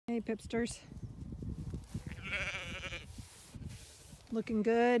Hey, Pipsters. Looking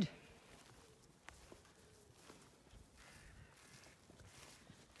good.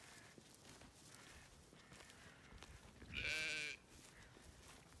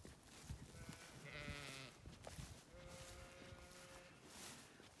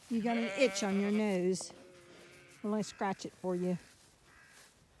 You got an itch on your nose. Will I scratch it for you?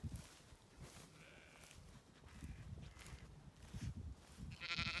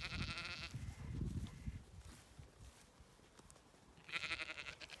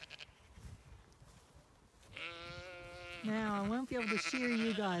 Now, I won't be able to shear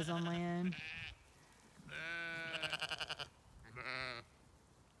you guys on my own.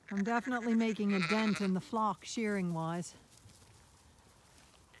 I'm definitely making a dent in the flock shearing wise.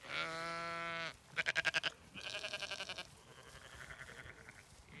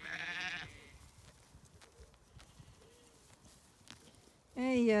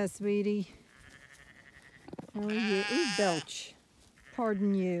 Hey, sweetie. How are you? Ooh, belch.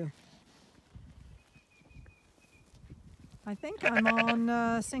 Pardon you. I think I'm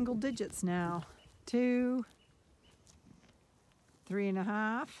on single digits now. 2,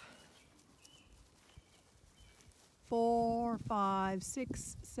 3.5, 4, 5,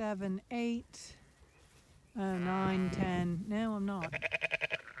 6, 7, 8, 9, 10. No, I'm not.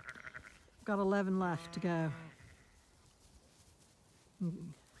 I've got 11 left to go.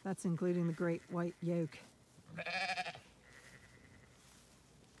 That's including the great white yoke.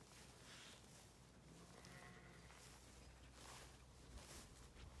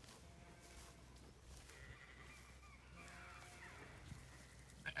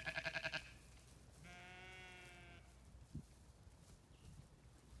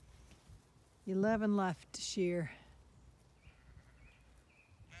 $11 left to shear.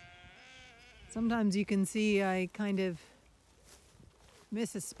 Sometimes you can see I kind of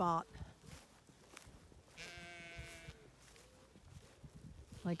miss a spot.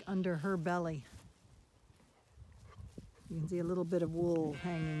 Like under her belly. You can see a little bit of wool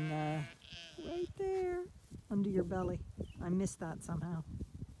hanging right there under your belly. I missed that somehow.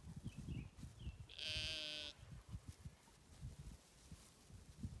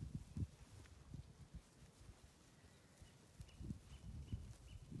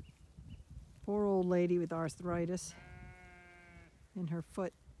 Poor old lady with arthritis in her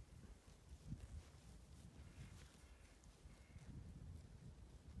foot.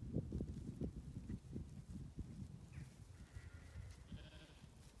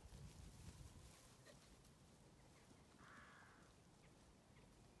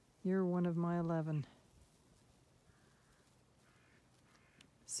 You're one of my 11.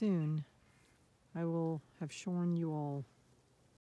 Soon, I will have shorn you all.